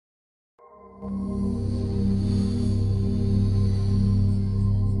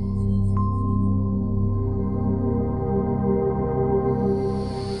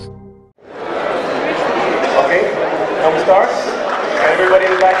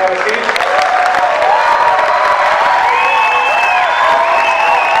have a seat.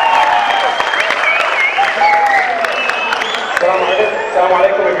 Assalamu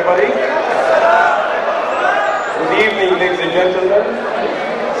alaikum, everybody. Good evening, ladies and gentlemen.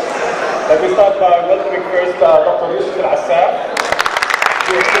 Let me start by welcoming first Dr. Yusuf Al-Assaf,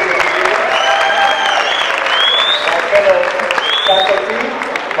 my fellow faculty,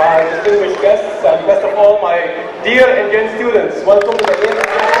 my distinguished guests, and best of all, my dear NGN students. Welcome to the AUS Events.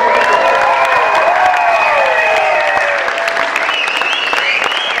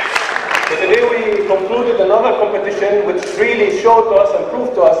 Today we concluded another competition which really showed to us and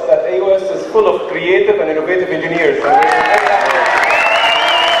proved to us that AUS is full of creative and innovative engineers.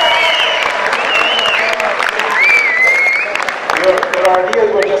 Your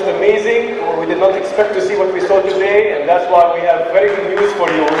ideas were just amazing. We did not expect to see what we saw today, and that's why we have very good news for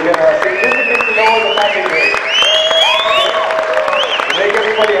you. We're going to significantly lower the passing rate. Make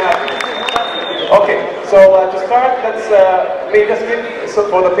everybody happy. Okay, so to start, let's maybe just give, so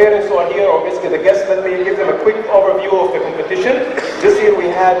for the parents who are here, or basically the guests, let me give them a quick overview of the competition. This year we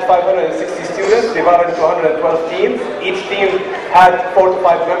had 560 students divided into 112 teams. Each team had 4 to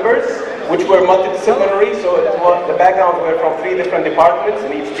 5 members, which were multidisciplinary, so it was, the backgrounds were from 3 different departments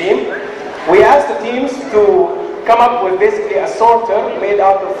in each team. We asked the teams to come up with basically a sorter made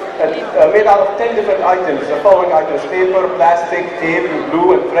out of 10 different items. The following items: paper, plastic, tape,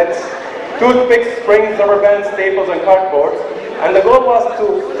 glue, and threads, toothpicks, springs, rubber bands, staples, and cardboard. And the goal was to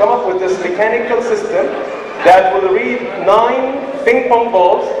come up with this mechanical system that will read 9 ping pong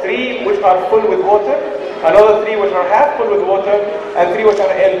balls, 3 which are full with water, another 3 which are half full with water, and 3 which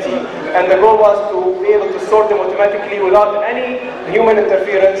are empty. And the goal was to be able to sort them automatically without any human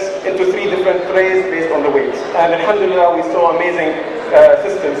interference into 3 different trays based on the weight. And alhamdulillah, we saw amazing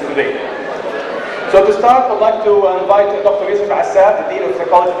systems today. So to start, I'd like to invite Dr. Yusuf Al-Assaf, the Dean of the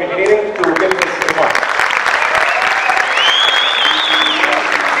College of Engineering, to give his remarks.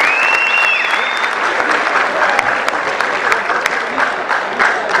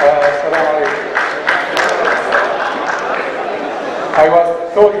 I was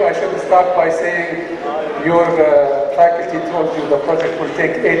told I should start by saying your faculty told you the project will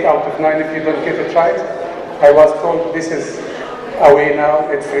take 8 out of 9 if you don't get it right. I was told this is away now,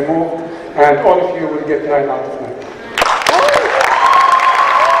 it's removed, and all of you will get 9 out of 9.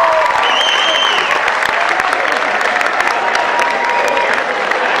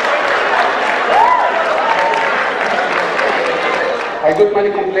 I got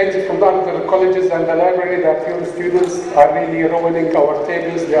many complaints from the other colleges and the library that your students are really ruining our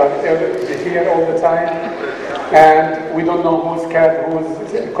tables. They are here all the time, and we don't know who's CAD, who's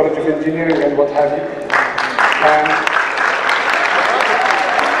College of Engineering, and what have you.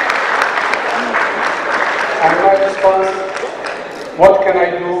 And my response, what can I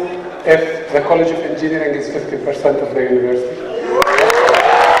do if the College of Engineering is 50% of the university?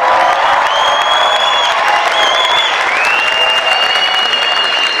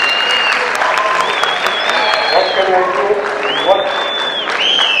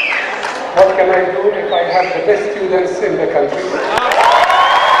 What can I do if I have the best students in the country?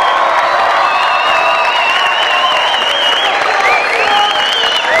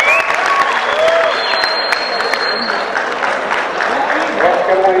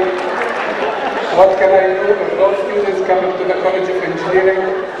 What can I do if those students come to the College of Engineering?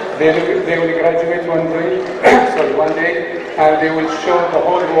 They will graduate one day, and they will show the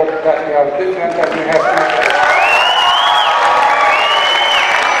whole world that we are different and we have to.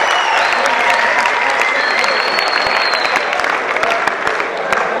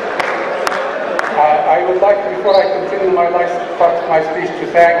 I would like, before I continue my last part of my speech, to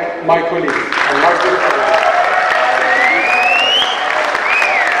thank my colleagues and my good colleagues.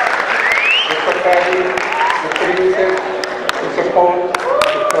 Mr. Fadi, Mr. Yusuf, Mr. Paul,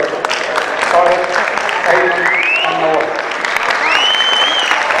 Mr. Farah, Ayman, and Nawaz.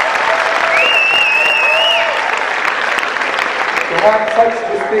 To have such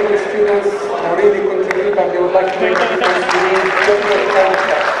distinguished students who really contribute and they would like to make a difference, we need different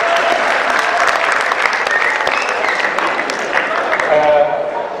talent.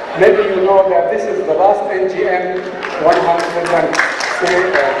 Maybe you know that this is the last NGN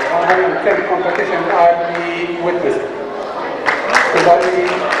 110 competition I'll be witnessing.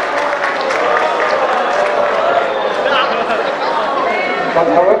 But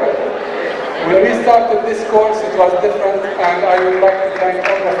however, when we started this course, it was different, and I would like to thank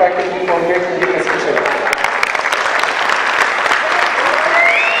all the faculty for making it special.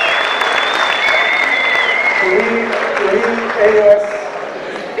 To me, AUS,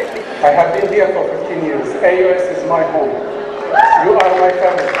 I have been here for 15 years. AUS is my home. You are my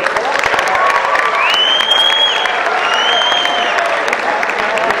family.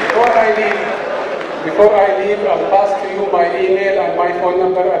 Before I leave, I'll pass to you my email and my phone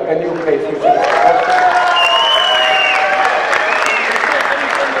number at the new place, which is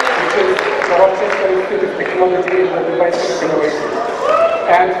the Rochester Institute of Technology in the Device Innovation.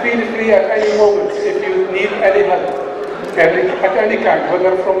 And feel free at any moment if you need any help, at any kind,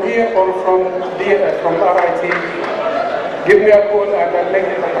 whether from here or from RIT, give me a call and I'll make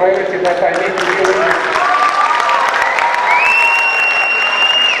it a priority that I need to deal with.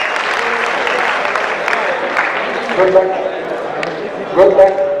 Good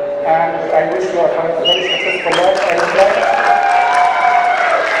luck, and I wish you a very successful life.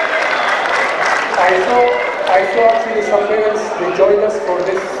 I saw actually some parents, they joined us for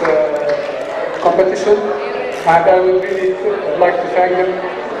this competition, and I would really like to thank them.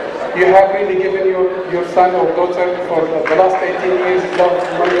 You have really given your son or daughter for the last 18 years love,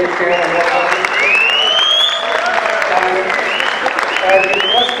 money, care, and whatnot.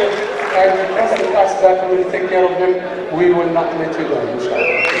 And you trusted us that we will take care of them. We will not let you down,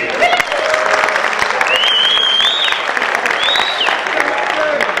 inshallah.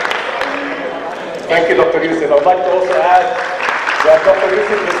 Thank you, Dr. Yusuf. I would like to also add that Dr.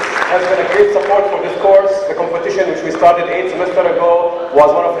 Yusuf has been a great support for this course. The competition, which we started 8 semesters ago,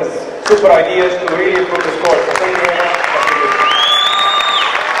 was one of his super ideas to really improve this course. So thank you very much, Dr. Yusuf.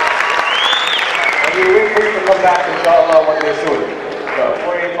 And we will for you to come back, inshallah, one day soon.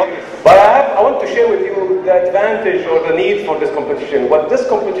 But I want to share with you the advantage or the need for this competition. What this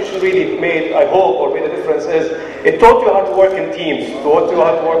competition really made, I hope, or made a difference is, it taught you how to work in teams, taught you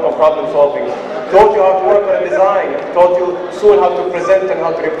how to work on problem solving, taught you how to work on design, taught you soon how to present and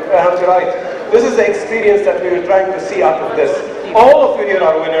how to write. This is the experience that we were trying to see out of this. All of you here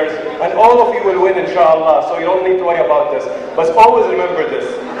are winners, and all of you will win, inshallah, so you don't need to worry about this. But always remember this.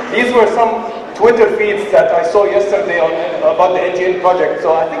 These were some Twitter feeds that I saw yesterday about the NGN project.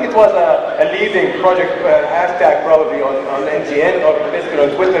 So I think it was a leading project hashtag probably on NGN or basically on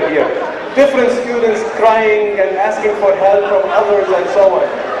Twitter here. Different students crying and asking for help from others and so on.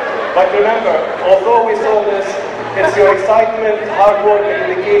 But remember, although we saw this, it's your excitement, hard work,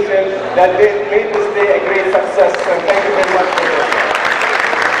 and dedication that made this day a great success. And thank you very much for this.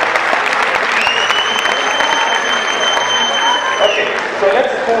 Okay, so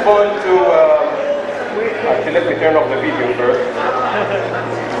let's move on to, actually let me turn off the video first.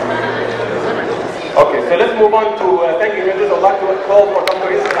 Okay, so let's move on to, thank you, I'd like to call for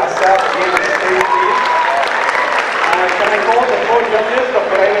Dr. Yusuf Assaf again on the stage, please. And can I call the 4 judges,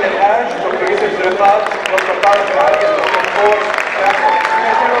 Dr. Ayman Al-Haj, Dr. Yusuf Zirfat, Dr. Tariq Al-Ali, and Dr. Paul.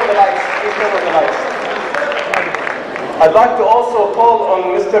 Please turn on the lights, please turn on the lights. I'd like to also call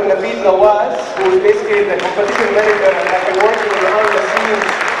on Mr. Naveed Nawaz, who is basically the competition manager and has been working behind the scenes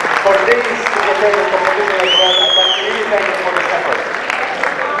for days to prepare the competition as well. I'd like to really thank him for this effort.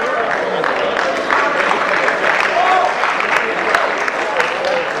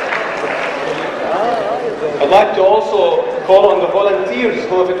 I'd like to also call on the volunteers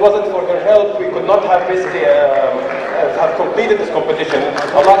who, if it wasn't for their help, we could not have basically have completed this competition.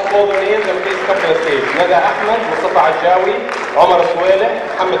 I'd like to call their names and please come to the stage. Nada Ahmed, Mustafa Ajawi, Omar Swaleh,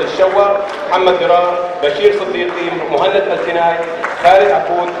 Mohammed Al-Shawar, Mohammed Dirar, Bashir Siddiqi, Muhannad Al-Tinai, Khalid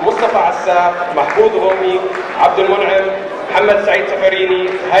Akoud, Mustafa Assaf, Mahmoud Homi, Abdul Mun'im, Mohammed Saeed Safarini,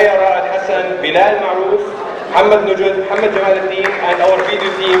 Haya Ra'ad Hassan, Bilal Maroof, Mohammed Nujud, Mohammed Jamal Al-Din, and our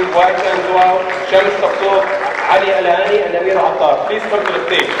video team, Waita and Zuaw, Shams Taqsoq, Ali Alani, and Amir Attar. Please come to the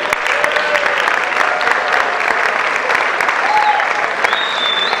stage.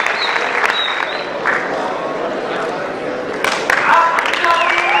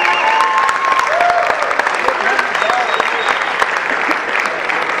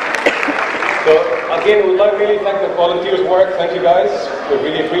 Again, we would like to really thank the volunteers' work. Thank you guys. We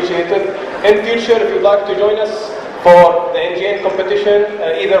really appreciate it. In future, if you'd like to join us for the NGN competition,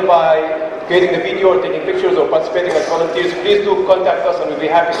 either by creating the video or taking pictures or participating as volunteers, please do contact us and we'll be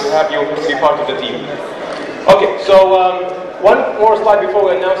happy to have you be part of the team. Okay, so one more slide before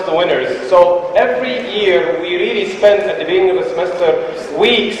we announce the winners. So every year we really spend at the beginning of the semester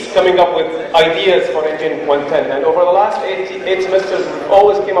weeks coming up with ideas for NGN 110. And over the last eight semesters, we've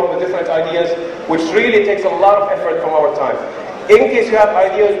always came up with different ideas, which really takes a lot of effort from our time. In case you have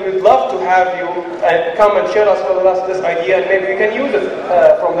ideas, we'd love to have you come and share us with us this idea, and maybe we can use it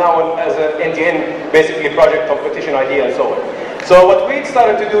from now on as an NGN, basically project competition idea and so on. So what we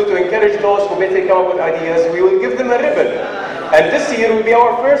started to do to encourage those who basically come up with ideas, we will give them a ribbon. And this year will be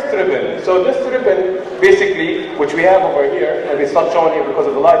our first ribbon. So this ribbon, basically, which we have over here, and it's not shown here because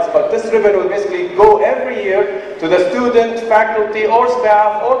of the lights, but this ribbon will basically go every year to the student, faculty, or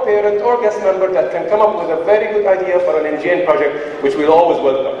staff, or parent, or guest member that can come up with a very good idea for an NGN project, which we'll always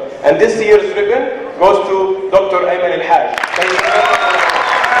welcome. And this year's ribbon goes to Dr. Ayman Al-Haj. Thank you very much.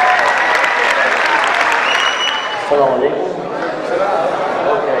 Assalamu alaikum.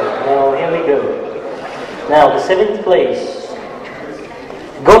 Okay, now here we go. Now the 7th place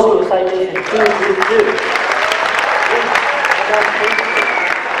goes to citation 2 group 2.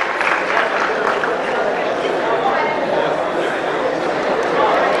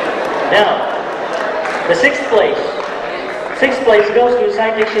 Now, the 6th place. 6th place goes to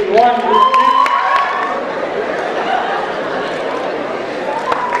citation 1 group 2.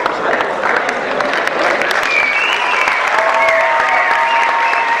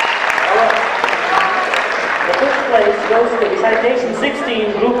 Goes to recitation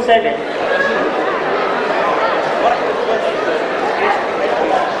 16, group 7.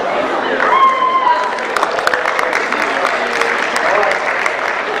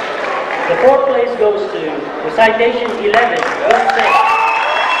 The 4th place goes to recitation 11, group 6.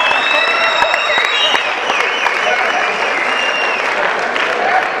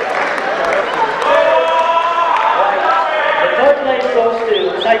 The 3rd place goes to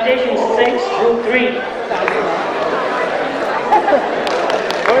recitation 6, group 3.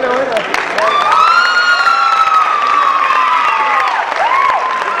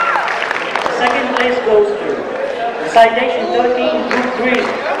 The 2nd place goes to citation 13, group 3.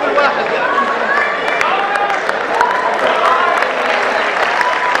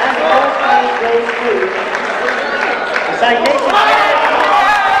 And the 4th place goes to citation 5.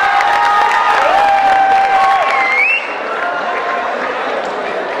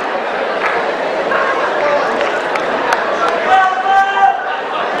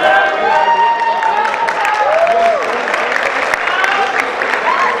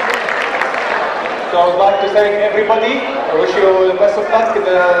 So I would like to thank everybody. I wish you the best of luck in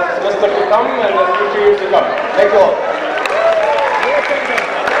the semester to come and the future years to come. Thank you all.